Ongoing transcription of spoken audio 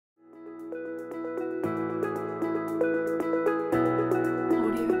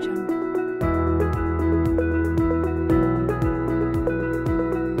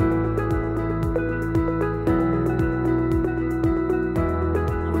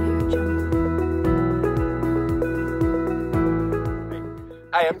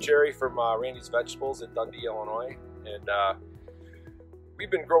Hi, I'm Jerry from Randy's Vegetables in Dundee, Illinois, and we've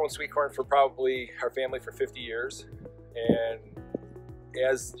been growing sweet corn for probably our family for 50 years. And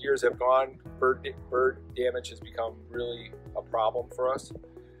as years have gone, bird damage has become really a problem for us.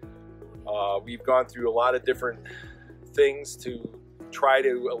 We've gone through a lot of different things to try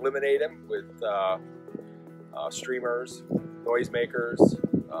to eliminate them with streamers, noisemakers,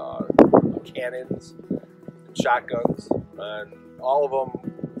 cannons, and shotguns, and all of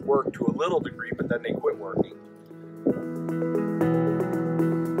them work to a little degree, but then they quit working.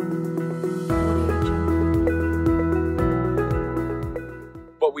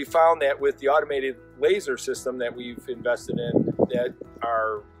 But we found that with the automated laser system that we've invested in, that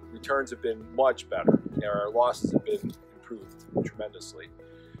our returns have been much better. Our losses have been improved tremendously.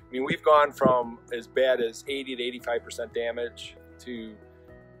 I mean, we've gone from as bad as 80 to 85% damage to,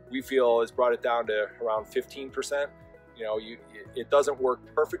 we feel, has brought it down to around 15%. You know, it doesn't work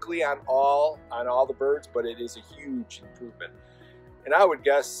perfectly on all the birds, but it is a huge improvement. And I would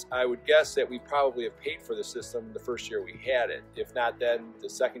guess that we probably have paid for the system the first year we had it. If not, then the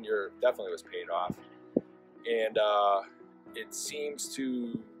second year definitely was paid off. And it seems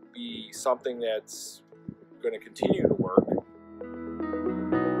to be something that's going to continue to work.